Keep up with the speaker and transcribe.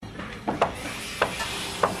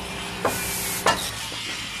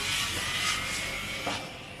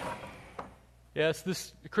Yes,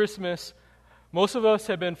 this Christmas, most of us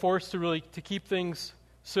have been forced to keep things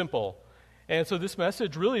simple. And so this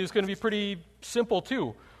message really is going to be pretty simple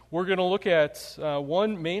too. We're going to look at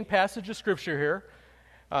one main passage of Scripture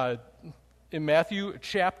here in Matthew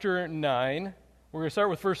chapter 9. We're going to start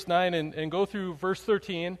with verse 9 and go through verse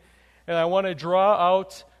 13. And I want to draw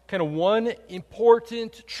out kind of one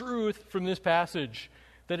important truth from this passage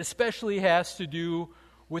that especially has to do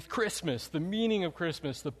with Christmas, the meaning of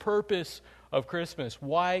Christmas, the purpose of Christmas,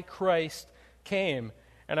 why Christ came.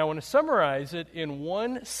 And I want to summarize it in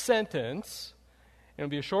one sentence. It'll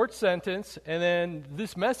be a short sentence, and then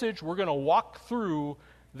this message, we're going to walk through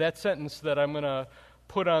that sentence that I'm going to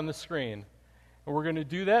put on the screen. And we're going to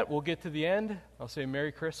do that. We'll get to the end. I'll say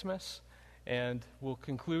Merry Christmas, and we'll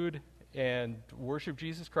conclude and worship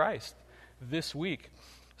Jesus Christ this week.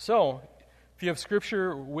 So, if you have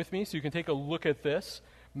Scripture with me, so you can take a look at this.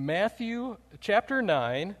 Matthew chapter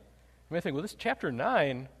 9. You may think, well, this is chapter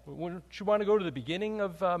 9. Wouldn't you want to go to the beginning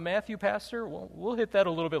of Matthew, Pastor? Well, we'll hit that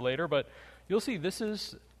a little bit later, but you'll see this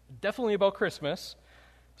is definitely about Christmas.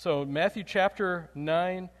 So Matthew chapter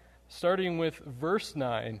 9, starting with verse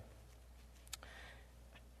 9.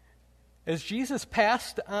 As Jesus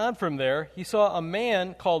passed on from there, he saw a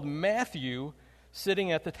man called Matthew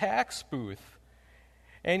sitting at the tax booth.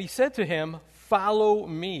 And he said to him, "Follow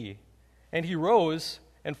me." And he rose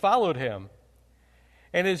and followed him.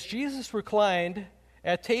 And as Jesus reclined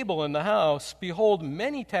at table in the house, behold,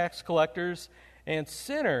 many tax collectors and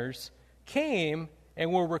sinners came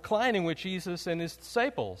and were reclining with Jesus and his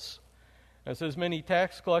disciples. It says many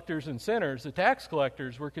tax collectors and sinners. The tax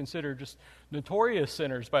collectors were considered just notorious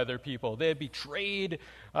sinners by their people. They had betrayed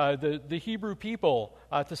the Hebrew people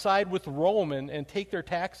to side with Rome and take their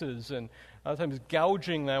taxes, and a lot of times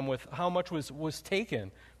gouging them with how much was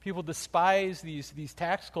taken. People despise these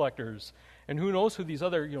tax collectors, and who knows who these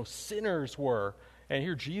other sinners were. And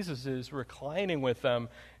here Jesus is reclining with them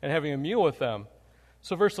and having a meal with them.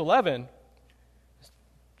 So verse 11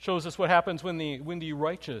 shows us what happens when the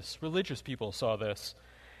righteous, religious people saw this.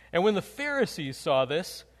 And when the Pharisees saw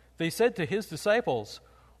this, they said to his disciples,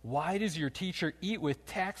 "Why does your teacher eat with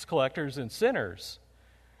tax collectors and sinners?"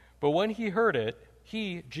 But when he heard it,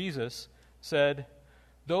 he, Jesus, said,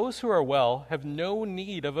 "Those who are well have no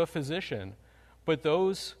need of a physician, but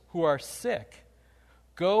those who are sick.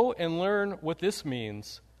 Go and learn what this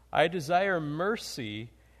means. I desire mercy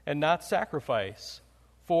and not sacrifice,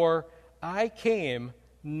 for I came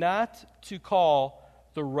not to call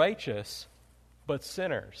the righteous, but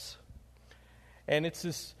sinners." And it's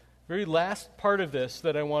this very last part of this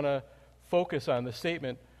that I want to focus on, the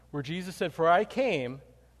statement where Jesus said, "For I came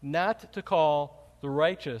not to call the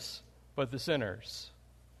righteous, but the sinners."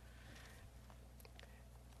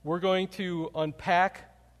 We're going to unpack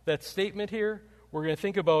that statement here. We're going to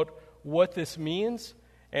think about what this means.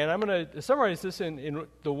 And I'm going to summarize this in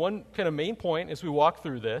the one kind of main point as we walk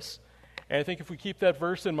through this. And I think if we keep that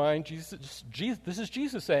verse in mind, this is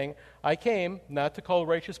Jesus saying, "I came not to call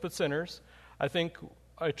righteous but sinners." I think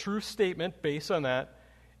a true statement based on that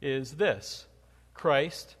is this: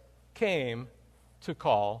 Christ came to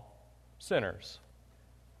call sinners.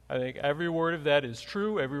 I think every word of that is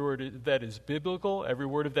true, every word of that is biblical, every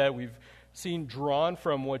word of that we've seen drawn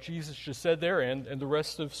from what Jesus just said there and the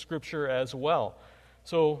rest of Scripture as well.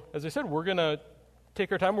 So, as I said, we're going to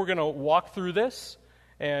take our time, we're going to walk through this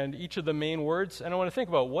and each of the main words, and I want to think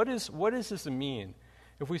about what does this mean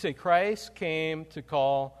if we say Christ came to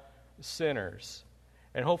call sinners,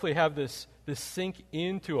 and hopefully have this sink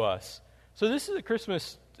into us. So this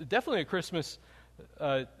is definitely a Christmas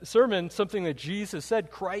sermon, something that Jesus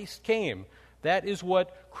said, Christ came. That is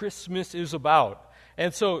what Christmas is about.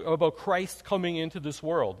 And so about Christ coming into this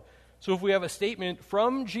world. So if we have a statement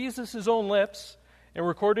from Jesus' own lips and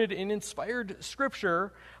recorded in inspired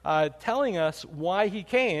Scripture telling us why he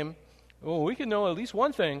came, well, we can know at least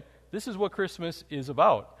one thing. This is what Christmas is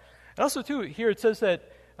about. And also, too, here it says that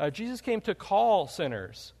Jesus came to call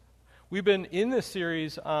sinners. We've been in this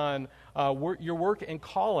series on your work and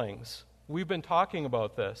callings. We've been talking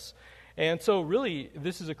about this. And so really,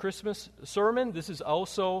 this is a Christmas sermon. This is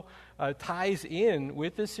also ties in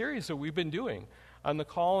with this series that we've been doing on the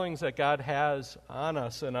callings that God has on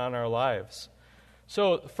us and on our lives.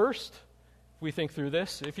 So first, we think through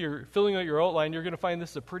this. If you're filling out your outline, you're going to find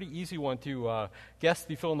this a pretty easy one to guess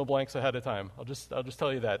the fill-in-the-blanks ahead of time. I'll just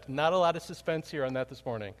tell you that. Not a lot of suspense here on that this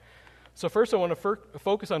morning. So first, I want to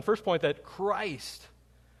focus on first point that Christ,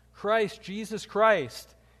 Jesus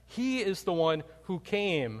Christ, he is the one who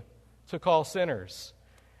came to call sinners.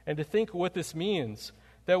 And to think what this means,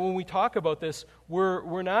 that when we talk about this,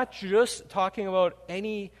 we're not just talking about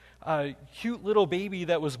any cute little baby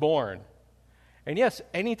that was born. And yes,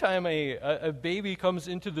 anytime a baby comes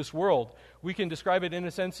into this world, we can describe it in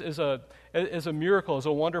a sense as a miracle, as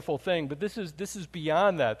a wonderful thing. But this is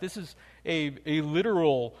beyond that. This is a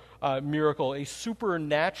literal miracle, a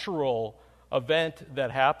supernatural event that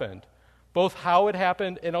happened. Both how it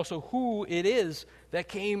happened and also who it is that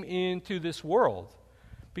came into this world.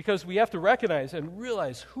 Because we have to recognize and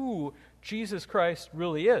realize who Jesus Christ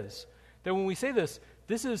really is. That when we say this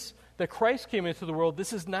is that Christ came into the world,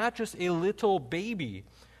 this is not just a little baby,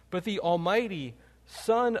 but the Almighty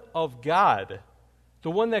Son of God,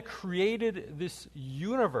 the one that created this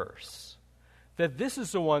universe. That this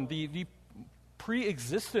is the one, the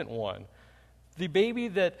pre-existent one, the baby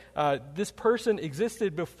that this person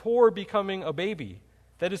existed before becoming a baby.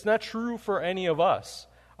 That is not true for any of us.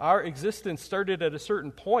 Our existence started at a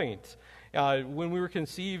certain point when we were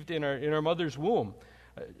conceived in our mother's womb.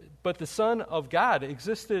 But the Son of God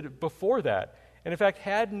existed before that, and in fact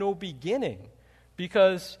had no beginning,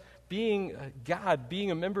 because being God,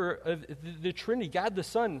 being a member of the Trinity, God the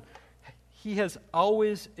Son, he has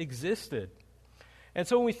always existed. And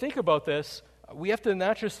so when we think about this, we have to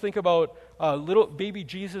not just think about little baby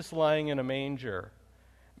Jesus lying in a manger.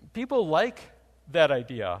 People like that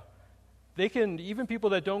idea. They can, even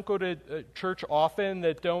people that don't go to church often,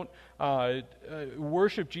 that don't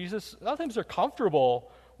worship Jesus, a lot of times they're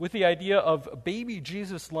comfortable with the idea of baby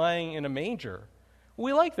Jesus lying in a manger.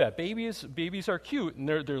 We like that. Babies are cute, and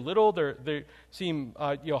they're little. They seem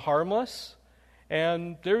harmless,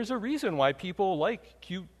 and there's a reason why people like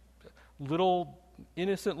cute, little,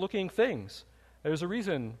 innocent-looking things. There's a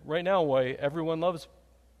reason right now why everyone loves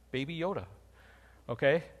Baby Yoda.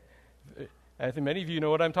 Okay, I think many of you know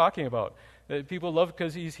what I'm talking about. People love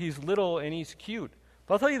because he's little and he's cute.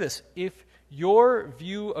 But I'll tell you this: if your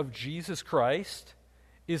view of Jesus Christ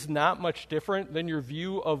is not much different than your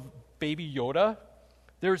view of Baby Yoda,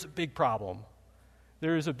 there's a big problem.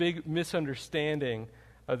 There is a big misunderstanding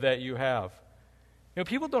that you have.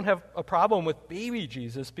 People don't have a problem with baby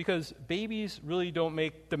Jesus because babies really don't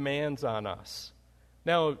make demands on us.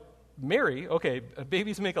 Now, Mary,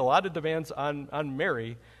 babies make a lot of demands on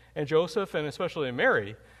Mary and Joseph, and especially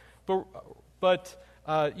Mary. But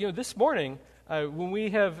this morning, when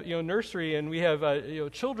we have nursery and we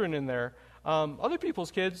have children in there, other people's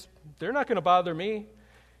kids, they're not going to bother me.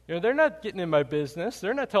 They're not getting in my business.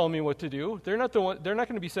 They're not telling me what to do. They're not going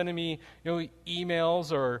to be sending me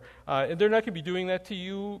emails, or and they're not going to be doing that to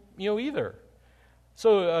you either.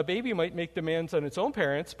 So a baby might make demands on its own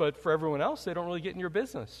parents, but for everyone else, they don't really get in your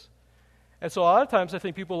business. And so a lot of times I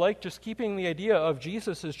think people like just keeping the idea of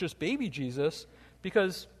Jesus as just baby Jesus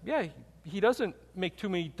because, he doesn't make too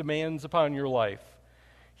many demands upon your life.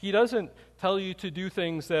 He doesn't tell you to do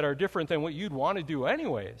things that are different than what you'd want to do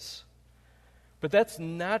anyways. But that's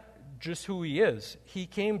not just who he is. He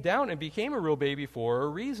came down and became a real baby for a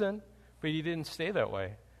reason, but he didn't stay that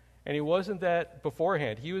way. And he wasn't that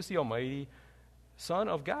beforehand. He was the Almighty Son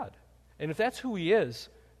of God. And if that's who he is,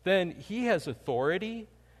 then he has authority,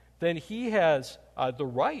 then he has the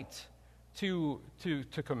right to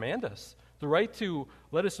command us, the right to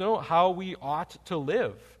let us know how we ought to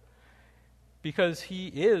live, because he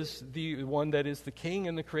is the one that is the King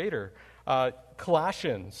and the Creator.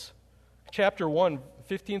 Colossians chapter 1,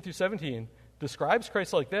 15 through 17 describes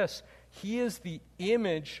Christ like this: he is the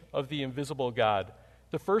image of the invisible God,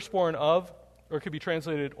 the firstborn of, or it could be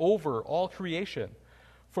translated over, all creation.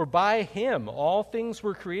 For by him all things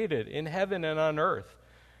were created in heaven and on earth,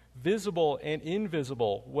 visible and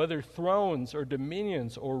invisible, whether thrones or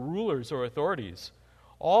dominions or rulers or authorities.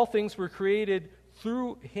 All things were created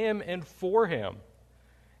through him and for him.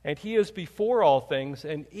 And he is before all things,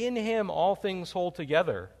 and in him all things hold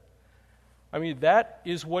together. I mean, that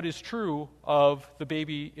is what is true of the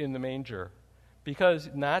baby in the manger. Because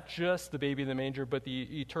not just the baby in the manger, but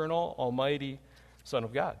the eternal, almighty Son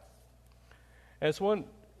of God. And so when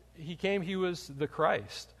he came, he was the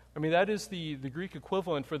Christ. I mean, that is the Greek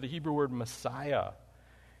equivalent for the Hebrew word Messiah.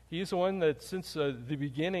 He is the one that since the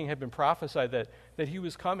beginning had been prophesied that he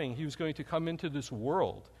was coming. He was going to come into this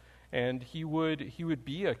world, and he would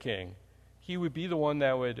be a king. He would be the one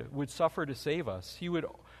that would suffer to save us. He would,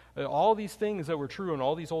 all these things that were true in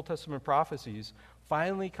all these Old Testament prophecies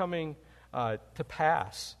finally coming to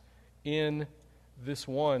pass in this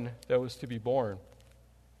one that was to be born.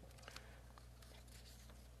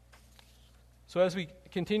 So as we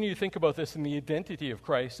continue to think about this and the identity of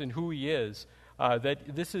Christ and who he is,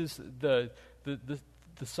 that this is the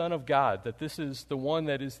Son of God, that this is the one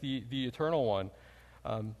that is the eternal one,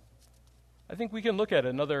 I think we can look at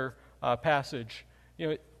another passage.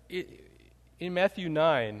 In Matthew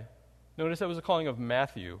 9, notice that was a calling of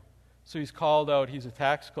Matthew. So he's called out, he's a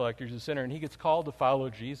tax collector, he's a sinner, and he gets called to follow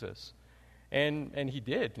Jesus. And he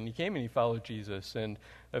did, and he came and he followed Jesus, and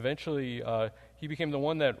eventually he became the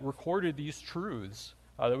one that recorded these truths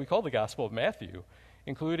that we call the Gospel of Matthew,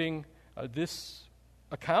 including this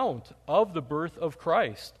account of the birth of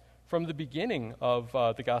Christ from the beginning of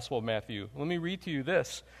the Gospel of Matthew. Let me read to you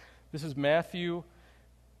this. This is Matthew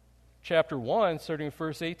chapter 1, starting with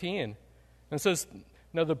verse 18. And it says,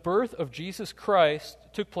 "Now the birth of Jesus Christ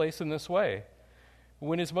took place in this way.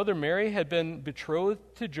 When his mother Mary had been betrothed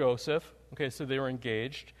to Joseph," okay, so they were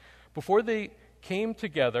engaged, "before they came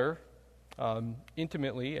together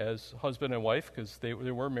intimately as husband and wife, because they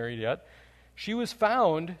weren't married yet, she was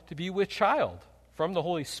found to be with child from the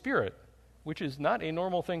Holy Spirit," which is not a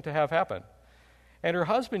normal thing to have happen. "And her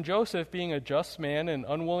husband Joseph, being a just man and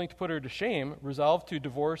unwilling to put her to shame, resolved to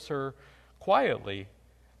divorce her quietly,"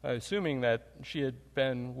 assuming that she had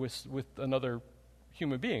been with another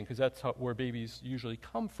human being, because that's where babies usually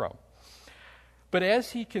come from. "But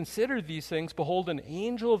as he considered these things, behold, an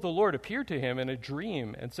angel of the Lord appeared to him in a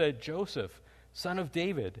dream and said, 'Joseph, son of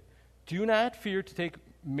David, do not fear to take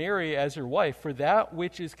Mary as your wife, for that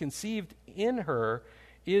which is conceived in her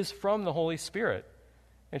is from the Holy Spirit.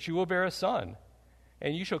 And she will bear a son,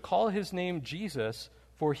 and you shall call his name Jesus,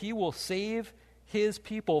 for he will save his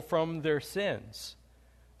people from their sins.'"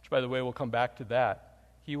 Which, by the way, we'll come back to that.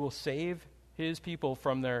 He will save his people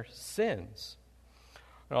from their sins.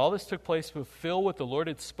 And all this took place to fulfill what the Lord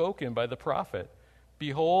had spoken by the prophet.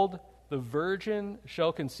 "Behold, the virgin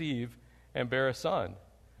shall conceive and bear a son,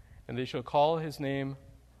 and they shall call his name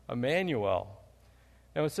Emmanuel."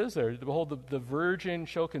 Now it says there, "Behold, the virgin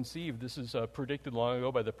shall conceive." This is predicted long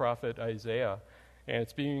ago by the prophet Isaiah, and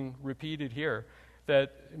it's being repeated here,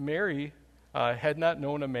 that Mary had not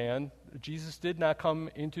known a man. Jesus did not come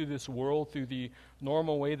into this world through the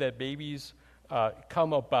normal way that babies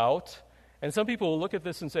come about. And some people will look at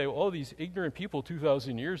this and say, "Oh, these ignorant people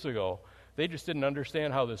 2,000 years ago, they just didn't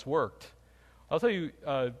understand how this worked." I'll tell you,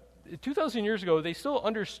 2,000 years ago, they still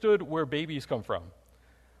understood where babies come from.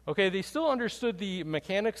 Okay, they still understood the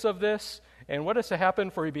mechanics of this and what has to happen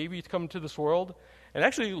for a baby to come to this world. And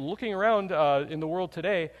actually, looking around in the world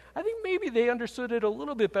today, I think maybe they understood it a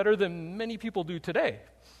little bit better than many people do today.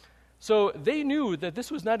 So they knew that this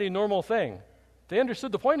was not a normal thing. They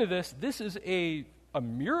understood the point of this. This is a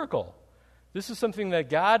miracle. This is something that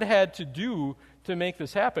God had to do to make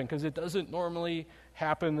this happen, because it doesn't normally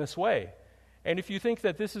happen this way. And if you think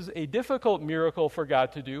that this is a difficult miracle for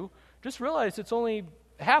God to do, just realize it's only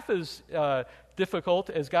half as difficult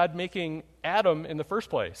as God making Adam in the first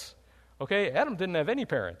place. Okay, Adam didn't have any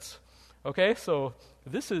parents. Okay, so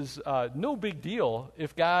this is no big deal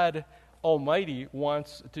if God Almighty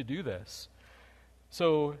wants to do this.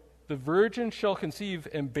 So the virgin shall conceive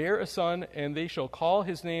and bear a son, and they shall call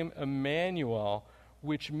his name Emmanuel,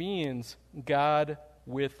 which means God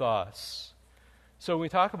with us. So when we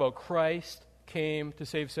talk about Christ came to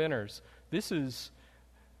save sinners, this is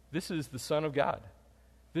the Son of God.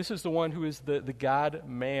 This is the one who is the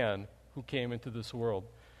God-man who came into this world.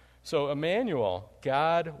 So Emmanuel,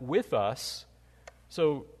 God with us.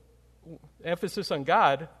 So emphasis on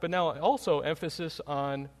God, but now also emphasis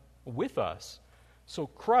on with us. So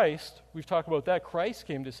Christ, we've talked about that. Christ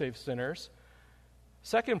came to save sinners.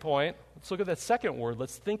 Second point, let's look at that second word.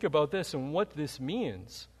 Let's think about this and what this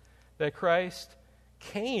means, that Christ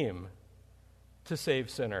came to save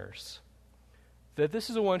sinners. That this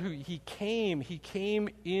is the one who he came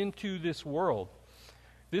into this world.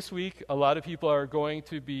 This week, a lot of people are going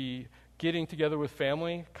to be getting together with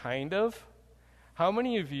family, kind of. How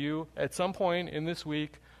many of you, at some point in this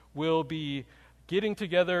week, will be getting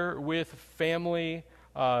together with family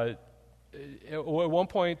at one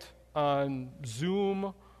point on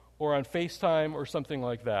Zoom or on FaceTime or something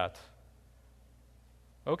like that?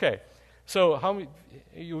 Okay. So how many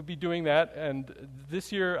you would be doing that? And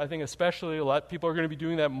this year, I think especially, a lot of people are going to be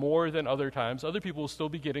doing that more than other times. Other people will still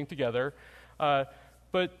be getting together. And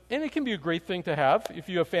it can be a great thing to have. If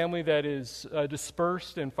you have family that is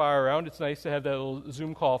dispersed and far around, it's nice to have that little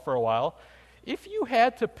Zoom call for a while. If you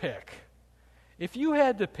had to pick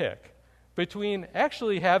between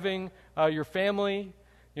actually having your family,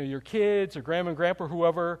 your kids or grandma and grandpa,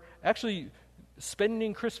 whoever, actually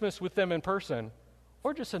spending Christmas with them in person,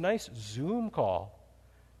 or just a nice Zoom call,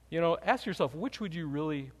 ask yourself, which would you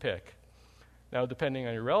really pick? Now, depending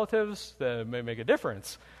on your relatives, that may make a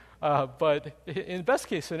difference. But in the best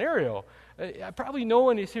case scenario, probably no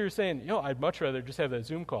one is here saying, I'd much rather just have that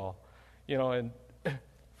Zoom call, and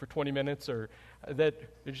for 20 minutes, or that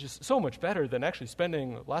it's just so much better than actually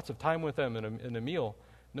spending lots of time with them in a meal.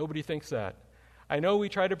 Nobody thinks that. I know we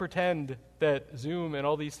try to pretend that Zoom and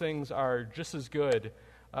all these things are just as good.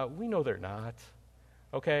 We know they're not,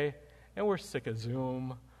 okay? And we're sick of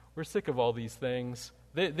Zoom. We're sick of all these things.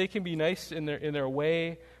 They can be nice in their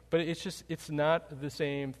way, but it's not the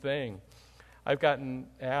same thing. I've gotten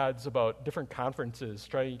ads about different conferences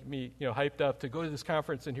trying to get me hyped up to go to this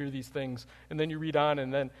conference and hear these things, and then you read on,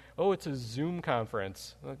 and then, oh, it's a Zoom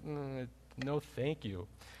conference. No, thank you.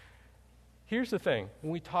 Here's the thing.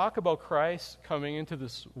 When we talk about Christ coming into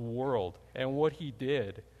this world and what he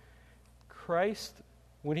did, Christ,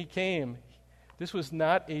 when he came, this was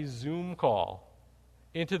not a Zoom call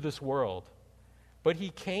into this world, but he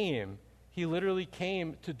came. He literally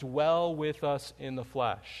came to dwell with us in the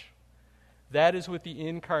flesh. That is what the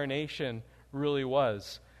incarnation really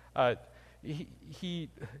was. He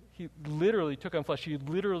literally took on flesh. He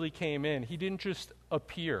literally came in. He didn't just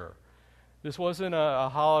appear. This wasn't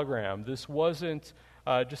a hologram. This wasn't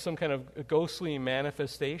just some kind of ghostly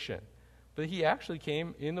manifestation. But he actually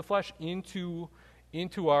came in the flesh into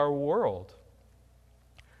our world.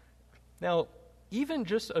 Now, even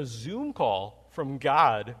just a Zoom call from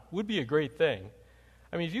God would be a great thing.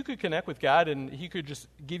 I mean, if you could connect with God and he could just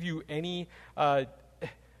give you any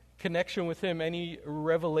connection with him, any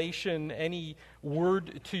revelation, any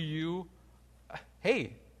word to you,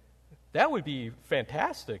 hey, that would be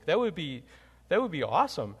fantastic. That would be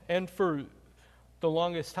awesome. And for the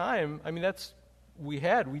longest time, I mean, we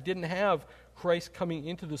didn't have Christ coming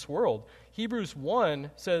into this world. Hebrews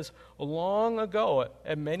 1 says, long ago,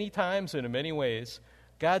 at many times and in many ways,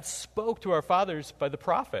 God spoke to our fathers by the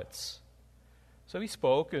prophets. So he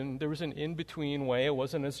spoke, and there was an in-between way. It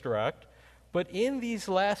wasn't as direct. But in these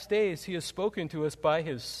last days, he has spoken to us by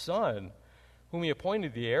his Son, whom he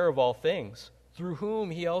appointed the heir of all things, through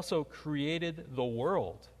whom he also created the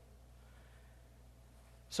world.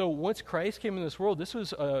 So once Christ came in this world, this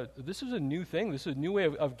was a new thing. This is a new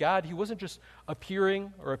way of God. He wasn't just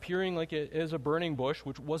appearing like as a burning bush,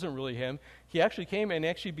 which wasn't really him. He actually came and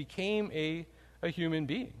actually became a human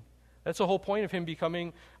being. That's the whole point of him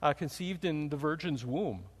becoming conceived in the virgin's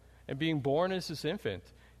womb and being born as this infant.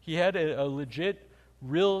 He had a legit,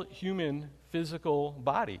 real human physical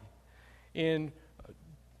body. In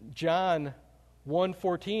John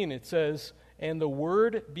 1:14, it says, "And the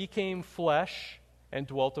Word became flesh and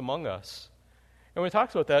dwelt among us." And when it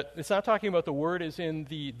talks about that, it's not talking about the Word is in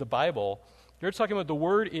the Bible. You're talking about the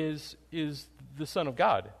Word is the Son of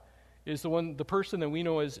God, is the person that we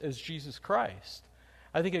know as Jesus Christ.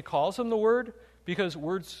 I think it calls him the Word because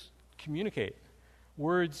words communicate.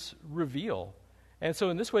 Words reveal. And so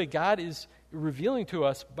in this way, God is revealing to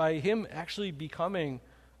us by him actually becoming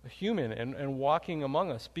a human and walking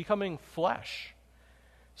among us, becoming flesh.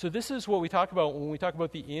 So this is what we talk about when we talk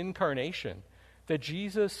about the incarnation, that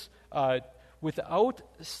Jesus, without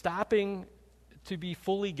stopping to be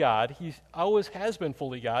fully God, he always has been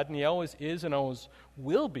fully God, and he always is and always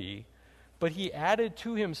will be, but he added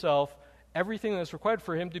to himself everything that's required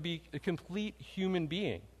for him to be a complete human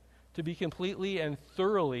being, to be completely and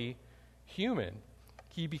thoroughly human.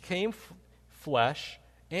 He became flesh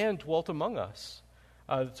and dwelt among us.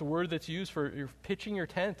 It's a word that's used for pitching your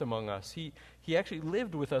tent among us. He actually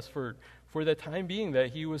lived with us for that time being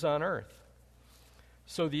that he was on earth.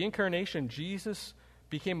 So the incarnation, Jesus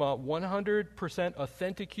became a 100%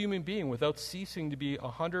 authentic human being without ceasing to be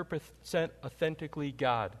 100% authentically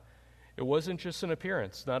God. It wasn't just an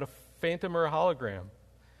appearance, not a phantom or a hologram.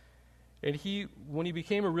 And when he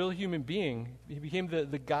became a real human being, he became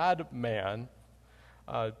the God-man.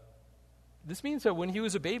 This means that when he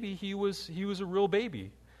was a baby, he was a real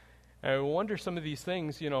baby. And I wonder some of these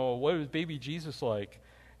things, what was baby Jesus like?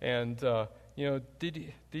 And,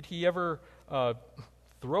 did he ever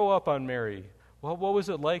throw up on Mary? Well, what was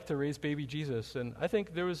it like to raise baby Jesus? And I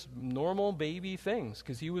think there was normal baby things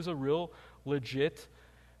because he was a real legit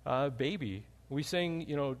baby. We sing,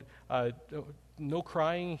 no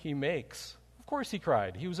crying he makes. Of course he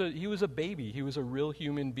cried. He was a baby. He was a real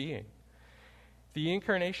human being. The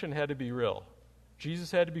incarnation had to be real.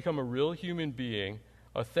 Jesus had to become a real human being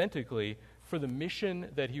authentically for the mission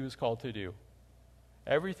that he was called to do.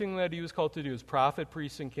 Everything that he was called to do as prophet,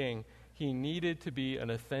 priest, and king, he needed to be an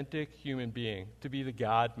authentic human being, to be the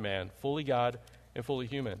God-man, fully God and fully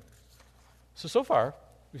human. So far,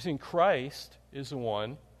 we've seen Christ is the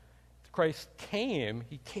one. Christ came.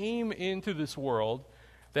 He came into this world.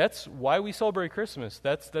 That's why we celebrate Christmas.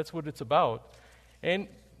 That's what it's about. And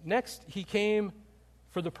next, he came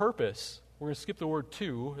for the purpose. We're going to skip the word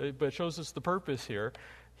to, but it shows us the purpose here.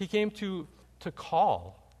 He came to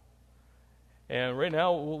call. And right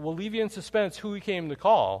now, we'll leave you in suspense who he came to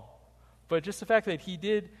call. But just the fact that he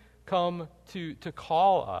did come to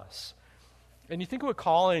call us. And you think what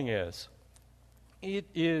calling is. It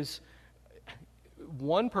is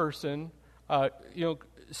one person,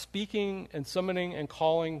 speaking and summoning and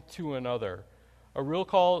calling to another. A real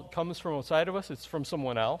call comes from outside of us. It's from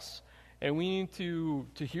someone else. And we need to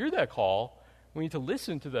hear that call. We need to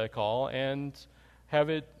listen to that call and have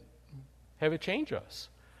it change us.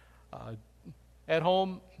 At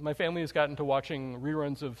home, my family has gotten to watching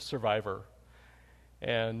reruns of Survivor.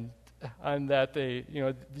 And on that,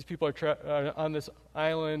 these people are on this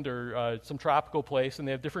island or some tropical place, and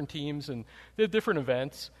they have different teams, and they have different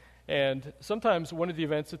events. And sometimes one of the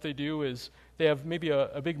events that they do is they have maybe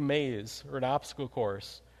a big maze or an obstacle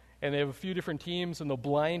course, and they have a few different teams, and they'll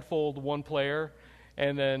blindfold one player,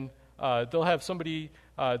 and then they'll have somebody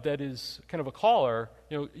that is kind of a caller,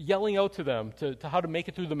 yelling out to them to how to make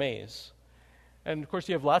it through the maze. And, of course,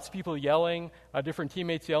 you have lots of people yelling, different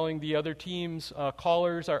teammates yelling. The other team's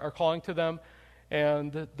callers are calling to them.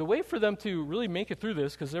 And the way for them to really make it through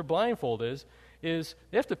this, because they're blindfolded, is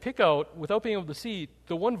they have to pick out, without being able to see,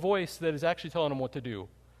 the one voice that is actually telling them what to do.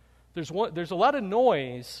 There's a lot of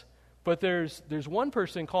noise, but there's one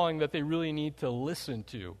person calling that they really need to listen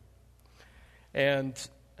to. And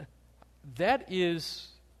that is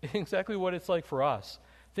exactly what it's like for us.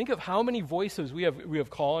 Think of how many voices we have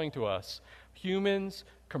calling to us. Humans,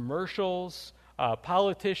 commercials,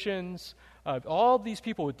 politicians, all these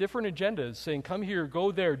people with different agendas saying, come here,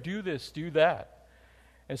 go there, do this, do that.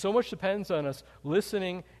 And so much depends on us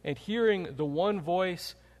listening and hearing the one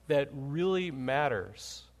voice that really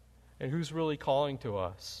matters and who's really calling to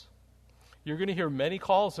us. You're going to hear many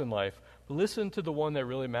calls in life, but listen to the one that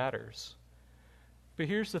really matters. But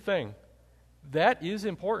here's the thing. That is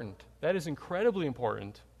important. That is incredibly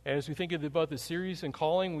important. As we think about the series and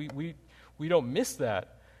calling, we don't miss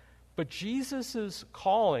that. But Jesus'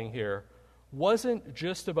 calling here wasn't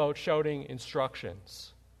just about shouting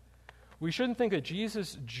instructions. We shouldn't think that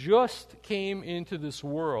Jesus just came into this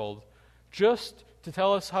world just to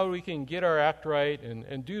tell us how we can get our act right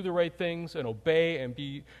and do the right things and obey and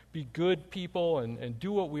be good people and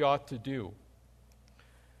do what we ought to do.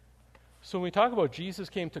 So when we talk about Jesus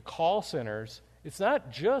came to call sinners, it's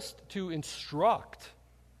not just to instruct.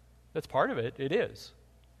 That's part of it. It is.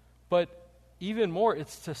 But even more,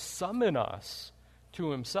 it's to summon us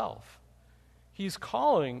to himself. He's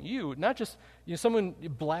calling you, not just someone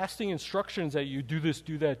blasting instructions at you, do this,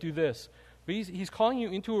 do that, do this. But he's calling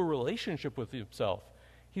you into a relationship with himself.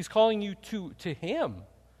 He's calling you to him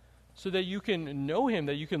so that you can know him,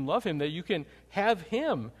 that you can love him, that you can have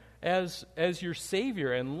him as your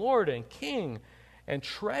Savior and Lord and King and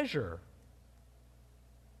treasure.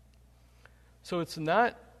 So it's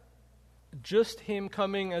not just him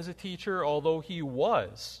coming as a teacher, although he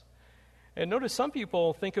was. And notice some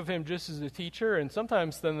people think of him just as a teacher, and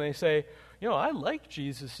sometimes then they say, I like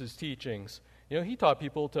Jesus' teachings. He taught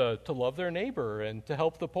people to love their neighbor and to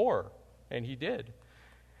help the poor, and he did.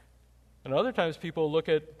 And other times people look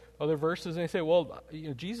at other verses and they say, well,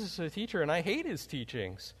 Jesus is a teacher, and I hate his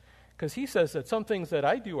teachings, because he says that some things that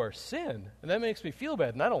I do are sin, and that makes me feel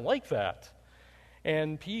bad, and I don't like that.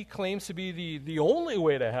 And he claims to be the only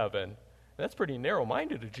way to heaven. That's pretty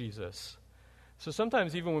narrow-minded of Jesus. So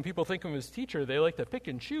sometimes even when people think of him as teacher, they like to pick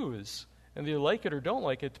and choose, and they like it or don't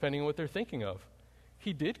like it depending on what they're thinking of.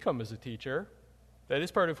 He did come as a teacher. That is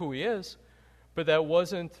part of who he is, but that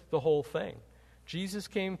wasn't the whole thing. Jesus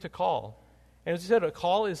came to call. And as I said, a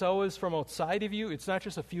call is always from outside of you. It's not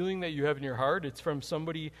just a feeling that you have in your heart. It's from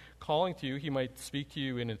somebody calling to you. He might speak to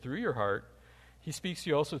you in and through your heart. He speaks to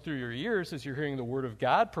you also through your ears as you're hearing the word of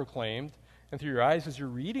God proclaimed, and through your eyes as you're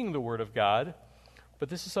reading the word of God. But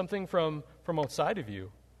this is something from outside of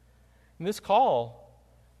you. And this call,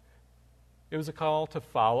 it was a call to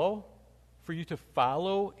follow, for you to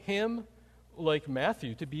follow him like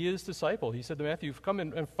Matthew, to be his disciple. He said to Matthew, come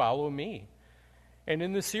and follow me. And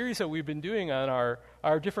in this series that we've been doing on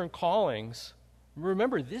our different callings,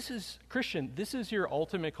 remember, this is, Christian, this is your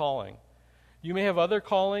ultimate calling. You may have other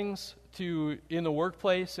callings in the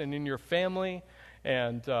workplace and in your family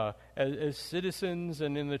and as citizens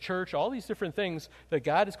and in the church, all these different things that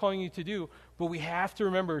God is calling you to do, but we have to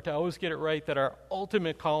remember to always get it right that our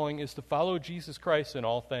ultimate calling is to follow Jesus Christ in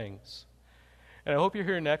all things. And I hope you're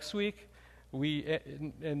here next week.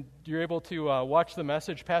 And you're able to watch the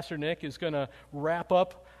message. Pastor Nick is going to wrap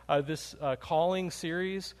up this calling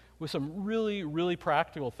series with some really, really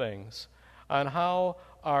practical things on how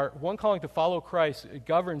our one calling to follow Christ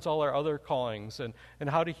governs all our other callings and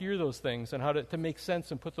how to hear those things and how to make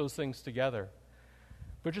sense and put those things together.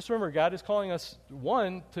 But just remember, God is calling us,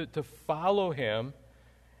 one, to follow him,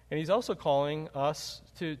 and he's also calling us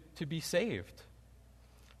to be saved.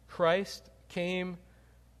 Christ came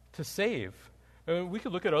to save. I mean, we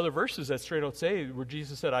could look at other verses that straight out say where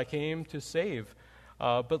Jesus said, I came to save.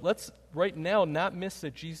 But let's right now not miss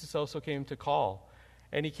that Jesus also came to call.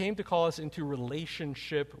 And he came to call us into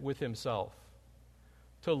relationship with himself,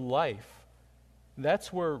 to life.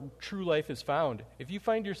 That's where true life is found. If you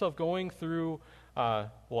find yourself going through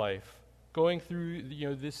life, going through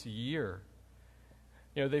this year,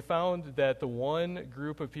 they found that the one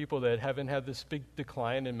group of people that haven't had this big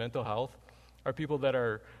decline in mental health are people that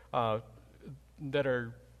are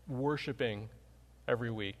worshiping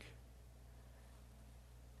every week.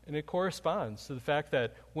 And it corresponds to the fact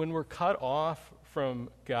that when we're cut off from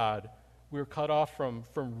God, we're cut off from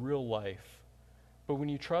real life. But when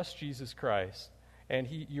you trust Jesus Christ and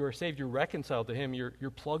you are saved, you're reconciled to him, you're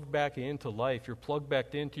plugged back into life, you're plugged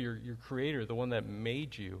back into your Creator, the one that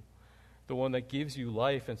made you, the one that gives you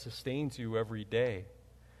life and sustains you every day.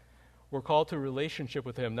 We're called to a relationship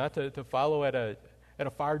with him, not to follow at a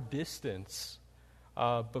far distance,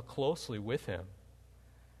 but closely with him.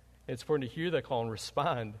 It's important to hear that call and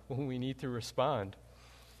respond when we need to respond.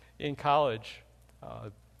 In college,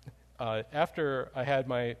 after I had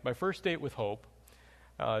my first date with Hope,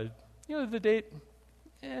 the date,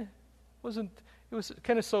 it was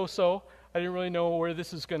kind of so-so. I didn't really know where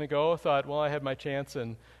this is going to go. I thought, well, I had my chance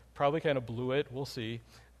and probably kind of blew it. We'll see.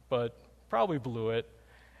 But probably blew it.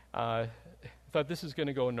 Thought this is going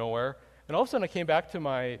to go nowhere. And all of a sudden I came back to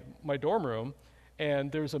my dorm room,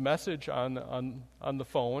 and there was a message on the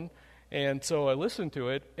phone. And so I listened to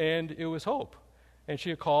it, and it was Hope. And she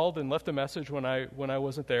had called and left a message when I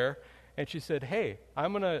wasn't there. And she said, hey, I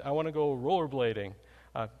want to go rollerblading.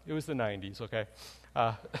 It was the 90s, okay?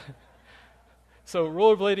 So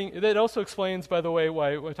rollerblading, that also explains, by the way,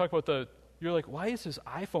 why when I talk about you're like, why is his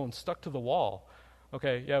iPhone stuck to the wall?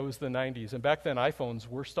 Okay, yeah, it was the 90s. And back then, iPhones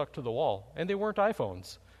were stuck to the wall. And they weren't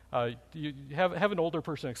iPhones. You have an older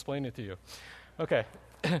person explain it to you. Okay.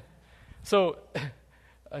 So,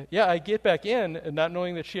 I get back in, and not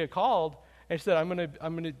knowing that she had called, and she said,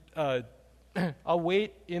 I'll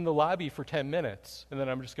wait in the lobby for 10 minutes, and then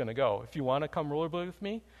I'm just going to go. If you want to come rollerblade with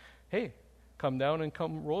me, hey, come down and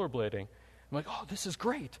come rollerblading. I'm like, oh, this is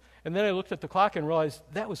great. And then I looked at the clock and realized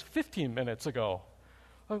that was 15 minutes ago.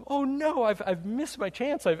 Oh no, I've missed my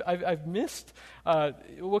chance. I've missed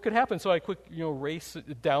what could happen. So I quick race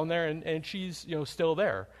down there, and she's still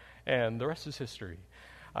there, and the rest is history.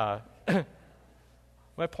 My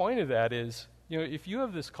point of that is, if you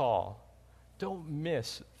have this call, don't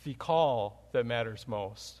miss the call that matters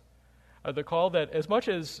most. The call that, as much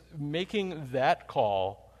as making that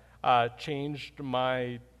call changed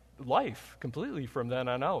my life completely from then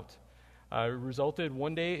on out. Resulted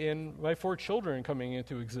one day in my 4 children coming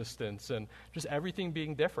into existence and just everything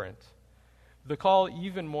being different. The call,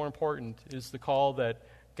 even more important, is the call that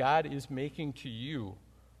God is making to you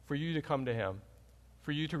for you to come to him,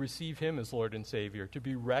 for you to receive him as Lord and Savior, to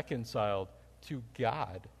be reconciled to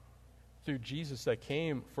God through Jesus that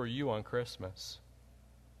came for you on Christmas.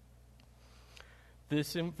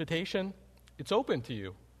 This invitation, it's open to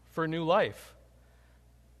you for a new life.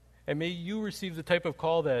 And may you receive the type of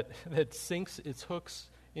call that sinks its hooks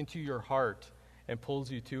into your heart and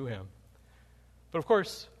pulls you to him. But of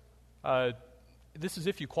course, this is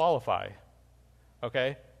if you qualify,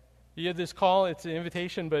 okay? You have this call, it's an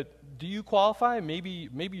invitation, but do you qualify? Maybe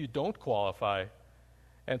you don't qualify.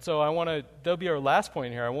 And so that'll be our last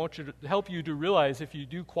point here. I want you to help you to realize if you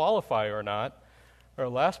do qualify or not. Our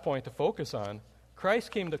last point to focus on.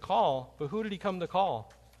 Christ came to call, but who did he come to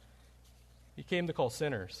call? He came to call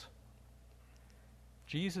sinners.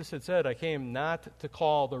 Jesus had said, I came not to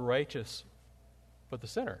call the righteous, but the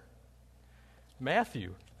sinner.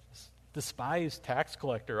 Matthew, despised tax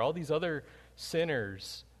collector, all these other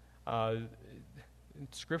sinners, in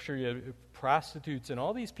Scripture, you have prostitutes and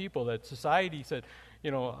all these people that society said,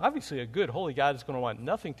 obviously a good, holy God is going to want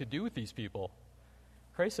nothing to do with these people.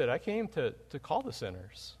 Christ said, I came to call the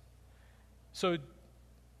sinners. So,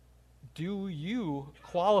 do you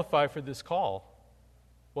qualify for this call?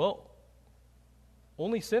 Well,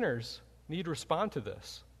 only sinners need to respond to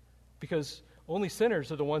this, because only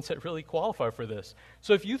sinners are the ones that really qualify for this.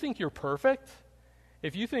 So if you think you're perfect,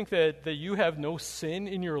 if you think that you have no sin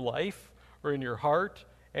in your life or in your heart,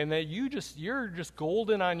 and that you're just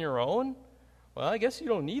golden on your own, well, I guess you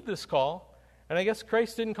don't need this call. And I guess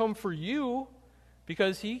Christ didn't come for you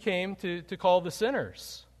because he came to call the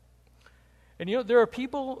sinners. And there are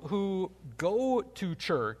people who go to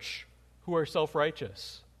church who are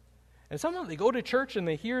self-righteous. And sometimes they go to church and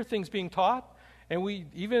they hear things being taught, and we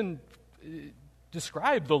even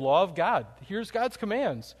describe the law of God. Here's God's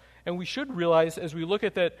commands. And we should realize as we look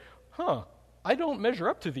at that, I don't measure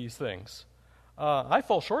up to these things. I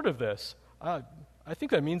fall short of this. I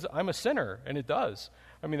think that means I'm a sinner, and it does.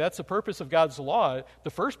 I mean, that's the purpose of God's law. The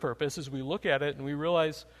first purpose is we look at it and we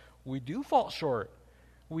realize we do fall short.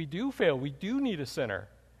 We do fail. We do need a sinner.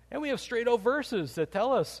 And we have straight-out verses that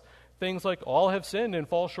tell us things like all have sinned and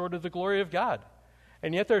fall short of the glory of God.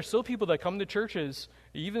 And yet there are still people that come to churches,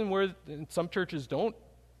 even where some churches don't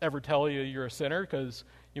ever tell you you're a sinner because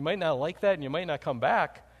you might not like that and you might not come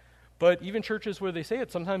back. But even churches where they say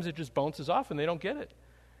it, sometimes it just bounces off and they don't get it.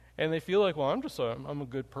 And they feel like, well, I'm a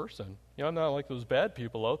good person. I'm not like those bad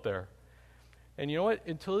people out there. And you know what?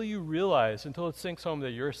 Until it sinks home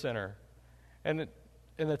that you're a sinner, and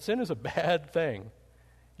that sin is a bad thing,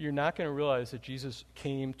 you're not going to realize that Jesus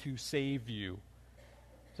came to save you.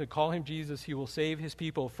 To call him Jesus, he will save his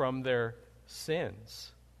people from their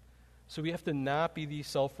sins. So we have to not be these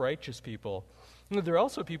self-righteous people. There are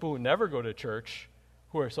also people who never go to church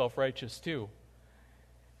who are self-righteous too.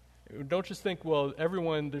 Don't just think, well,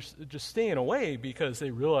 they're just staying away because they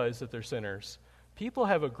realize that they're sinners. People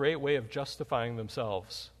have a great way of justifying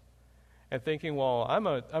themselves and thinking, well, I'm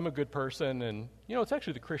a good person, and it's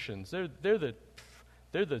actually the Christians. They're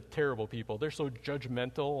the terrible people. They're so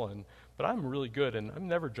judgmental, but I'm really good, and I'm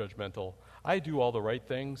never judgmental. I do all the right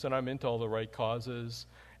things, and I'm into all the right causes,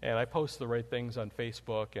 and I post the right things on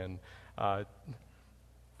Facebook, and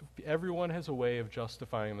everyone has a way of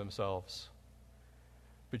justifying themselves.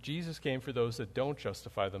 But Jesus came for those that don't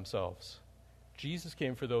justify themselves. Jesus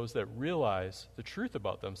came for those that realize the truth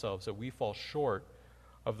about themselves, that we fall short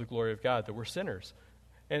of the glory of God, that we're sinners.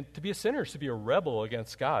 And to be a sinner is to be a rebel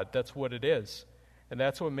against God. That's what it is. And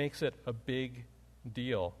that's what makes it a big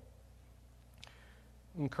deal.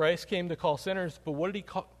 And Christ came to call sinners, but what did he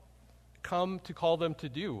come to call them to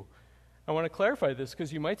do? I want to clarify this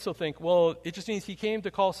because you might still think, well, it just means he came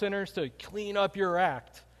to call sinners to clean up your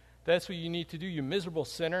act. That's what you need to do, you miserable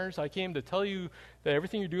sinners. I came to tell you that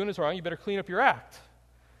everything you're doing is wrong. You better clean up your act.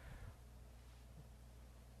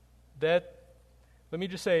 Let me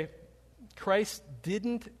just say, Christ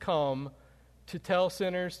didn't come to tell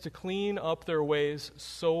sinners to clean up their ways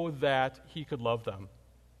so that he could love them.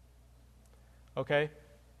 Okay?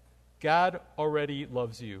 God already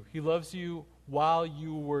loves you. He loves you while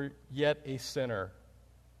you were yet a sinner.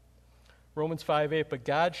 Romans 5:8, but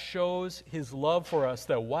God shows his love for us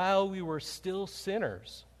that while we were still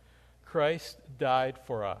sinners, Christ died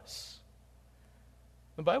for us.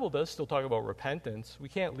 The Bible does still talk about repentance. We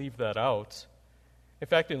can't leave that out. In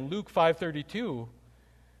fact, in Luke 5:32,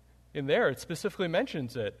 in there, it specifically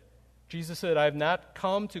mentions it. Jesus said, I have not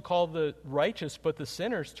come to call the righteous, but the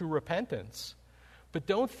sinners to repentance. But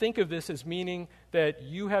don't think of this as meaning that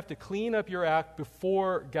you have to clean up your act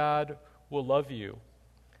before God will love you.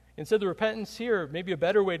 Instead, the repentance here, maybe a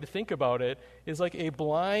better way to think about it, is like a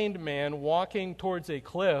blind man walking towards a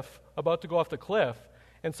cliff, about to go off the cliff,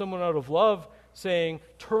 and someone out of love saying,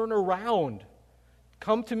 turn around,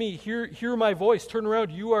 come to me, hear my voice, turn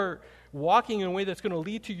around, you are walking in a way that's going to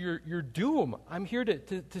lead to your doom. I'm here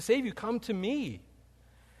to save you, come to me.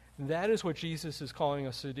 That is what Jesus is calling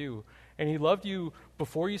us to do. And he loved you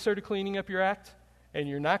before you started cleaning up your act, and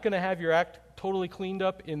you're not going to have your act totally cleaned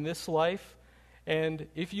up in this life. And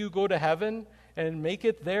if you go to heaven and make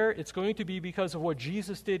it there, it's going to be because of what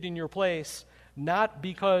Jesus did in your place, not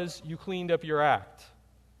because you cleaned up your act.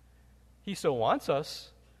 He still wants us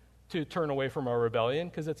to turn away from our rebellion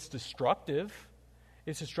because it's destructive.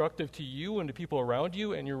 It's destructive to you and to people around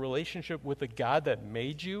you and your relationship with the God that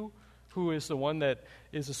made you, who is the one that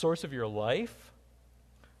is the source of your life.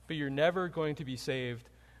 But you're never going to be saved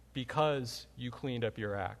because you cleaned up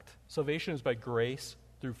your act. Salvation is by grace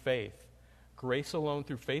through faith. Grace alone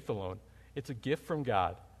through faith alone. It's a gift from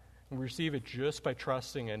God. And we receive it just by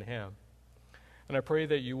trusting in him. And I pray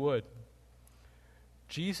that you would.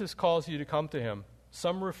 Jesus calls you to come to him.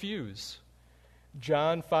 Some refuse.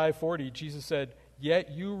 John 5:40, Jesus said,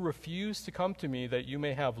 yet you refuse to come to me that you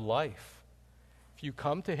may have life. If you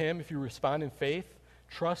come to him, if you respond in faith,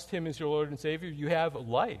 trust him as your Lord and Savior, you have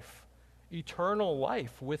life. Eternal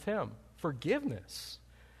life with him. Forgiveness.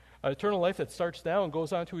 Eternal life that starts now and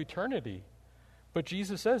goes on to eternity. But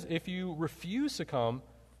Jesus says, if you refuse to come,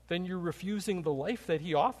 then you're refusing the life that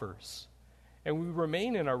he offers. And we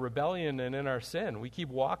remain in our rebellion and in our sin. We keep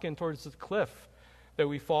walking towards the cliff that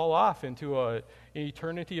we fall off into an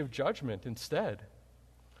eternity of judgment instead.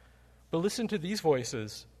 But listen to these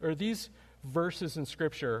voices, or these verses in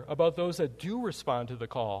Scripture about those that do respond to the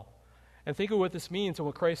call. And think of what this means and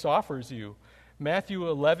what Christ offers you. Matthew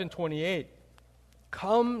 11:28,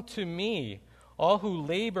 come to me, all who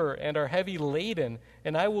labor and are heavy laden,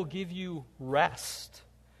 and I will give you rest.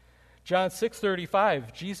 John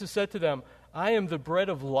 6:35, Jesus said to them, I am the bread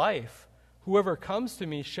of life. Whoever comes to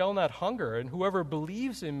me shall not hunger, and whoever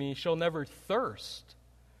believes in me shall never thirst.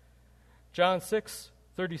 John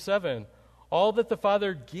 6:37, all that the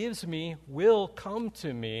Father gives me will come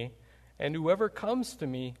to me, and whoever comes to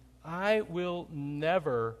me, I will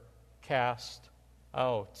never cast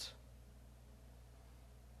out.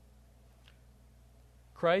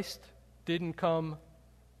 Christ didn't come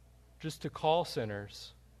just to call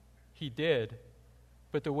sinners. He did.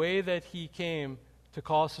 But the way that he came to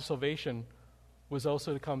call us to salvation was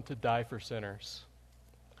also to come to die for sinners.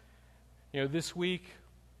 This week,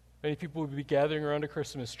 many people will be gathering around a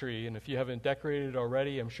Christmas tree, and if you haven't decorated it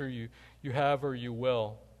already, I'm sure you have or you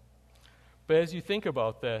will. But as you think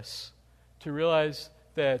about this, to realize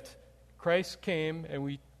that Christ came and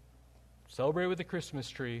we celebrate with the Christmas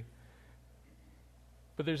tree,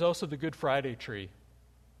 but there's also the Good Friday tree,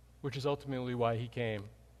 which is ultimately why he came.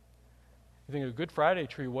 You think of a Good Friday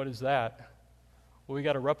tree, what is that? Well, we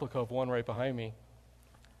got a replica of one right behind me.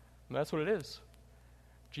 And that's what it is.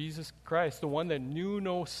 Jesus Christ, the one that knew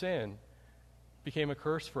no sin, became a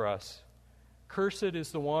curse for us. Cursed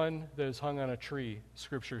is the one that is hung on a tree,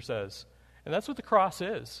 Scripture says. And that's what the cross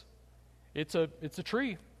is. It's a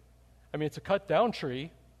tree. I mean, it's a cut-down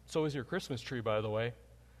tree. So is your Christmas tree, by the way.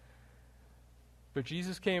 But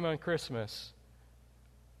Jesus came on Christmas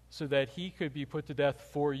so that he could be put to death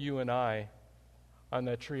for you and I on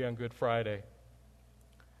that tree on Good Friday.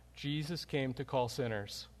 Jesus came to call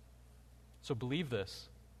sinners. So believe this.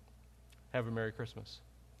 Have a Merry Christmas.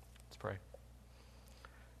 Let's pray.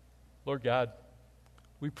 Lord God,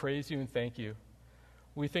 we praise you and thank you.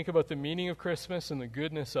 We think about the meaning of Christmas and the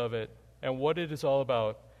goodness of it and what it is all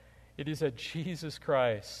about. It is that Jesus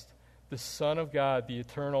Christ, the Son of God, the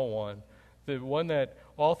Eternal One, the one that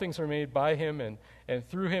all things are made by him and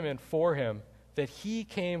through him and for him, that he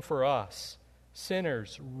came for us,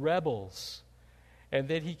 sinners, rebels, and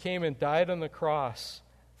that he came and died on the cross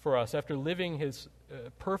for us after living his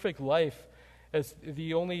perfect life as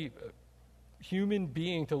the only human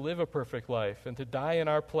being to live a perfect life and to die in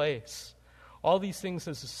our place. All these things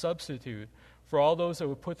as a substitute for all those that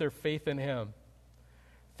would put their faith in him.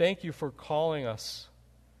 Thank you for calling us.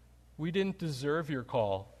 We didn't deserve your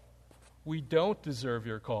call. We don't deserve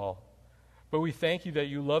your call. But we thank you that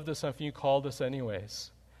you loved us enough and you called us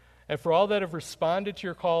anyways. And for all that have responded to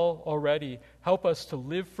your call already, help us to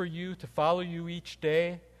live for you, to follow you each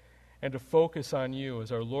day, and to focus on you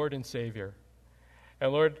as our Lord and Savior.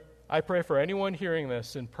 And Lord, I pray for anyone hearing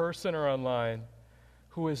this in person or online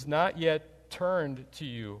who has not yet turned to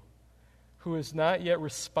you, who has not yet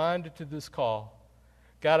responded to this call.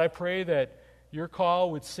 God, I pray that your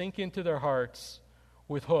call would sink into their hearts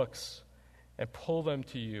with hooks and pull them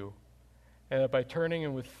to you, and that by turning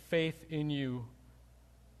and with faith in you,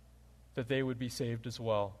 that they would be saved as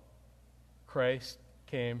well. Christ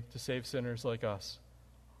came to save sinners like us.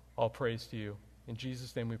 All praise to you. In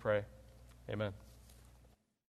Jesus' name we pray. Amen.